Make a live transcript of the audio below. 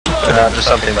not just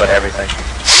something, but everything.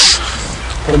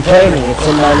 Complaining, it's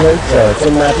in my nature, it's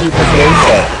in my people's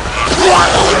nature.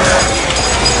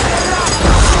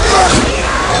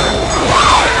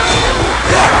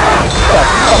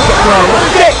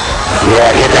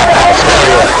 Yeah, get that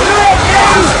hysteria.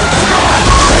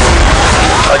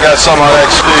 I got some on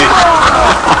XP.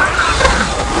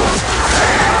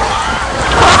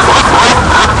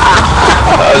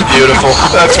 That's beautiful.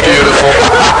 That's beautiful.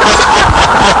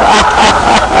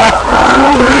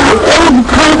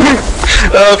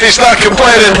 If he's not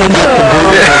complaining.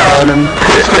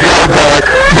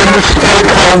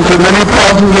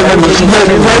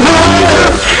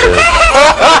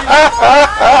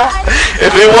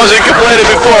 If he wasn't complaining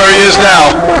before, he is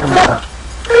now.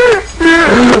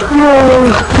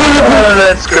 Oh,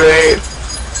 that's great.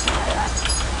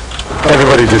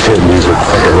 Everybody just hit music.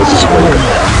 Okay, this is really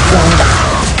good.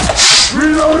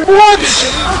 What?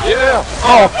 Yeah.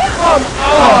 Oh,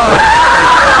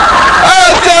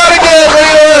 it's down again, look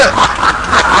at it!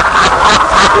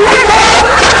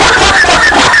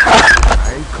 I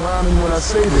ain't clowning when I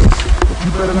say this. You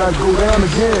better not go down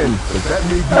again. That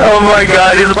may be Oh my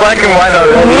god, he's black and white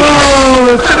already.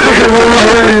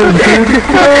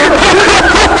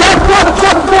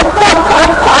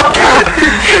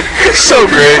 So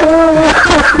great.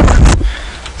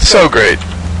 So great.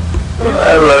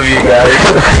 I love you guys.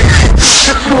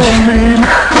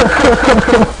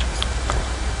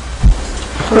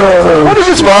 What if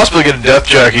it's possible to get a death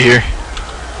jockey here?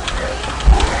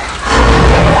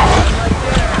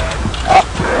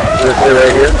 This it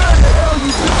right here?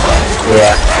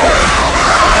 Yeah.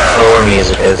 Lower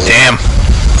music is. Damn.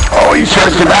 Oh, you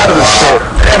searched him out of the shit.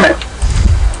 Damn it.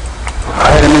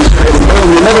 I had him in straight and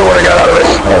boom. You never would have got out of this.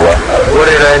 Oh, well. What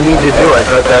did I need to do? I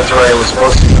thought that's where I was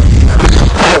supposed to go.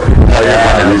 Oh, yeah,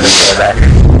 I need to go back.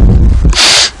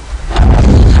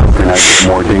 Hoping I'd get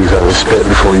more things out of the spit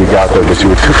before you got there, because you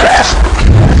were too fast.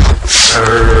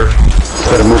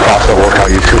 Instead of Mufasa, work out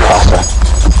you too faster.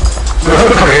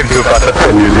 Mufasa.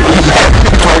 And you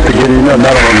tried to get in, none of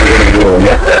them are going to do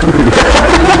it.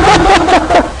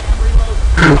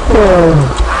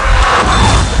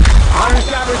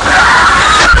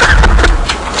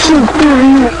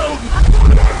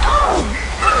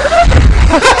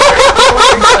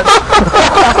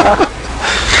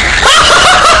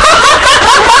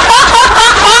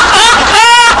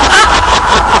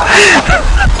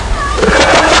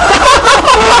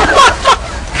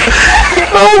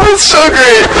 Oh, that's so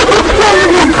great.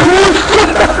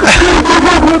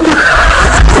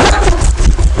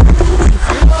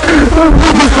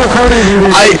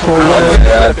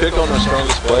 I pick on the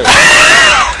strongest player.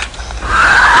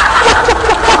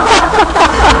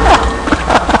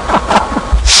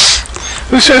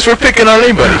 Who says we're picking on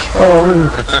anybody?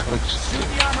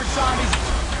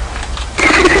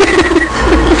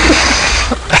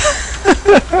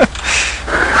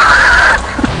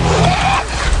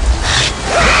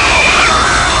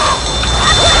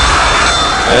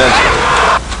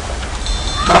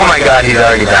 Oh my god, he's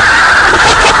already down.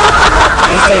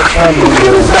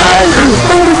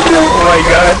 Oh my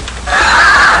god.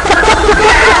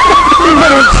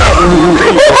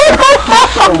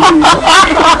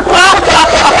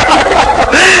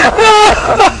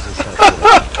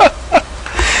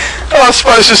 Oh,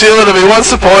 Spice just yelling at me. What's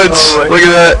the points? Look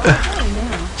at that.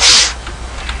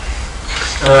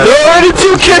 There are already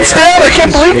 2 kids down. I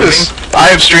can't believe this. I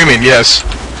am streaming, yes.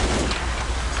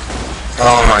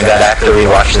 Oh my god, I have to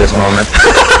rewatch this moment.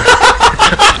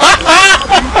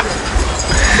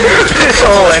 This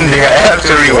whole ending, I have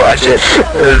to rewatch it.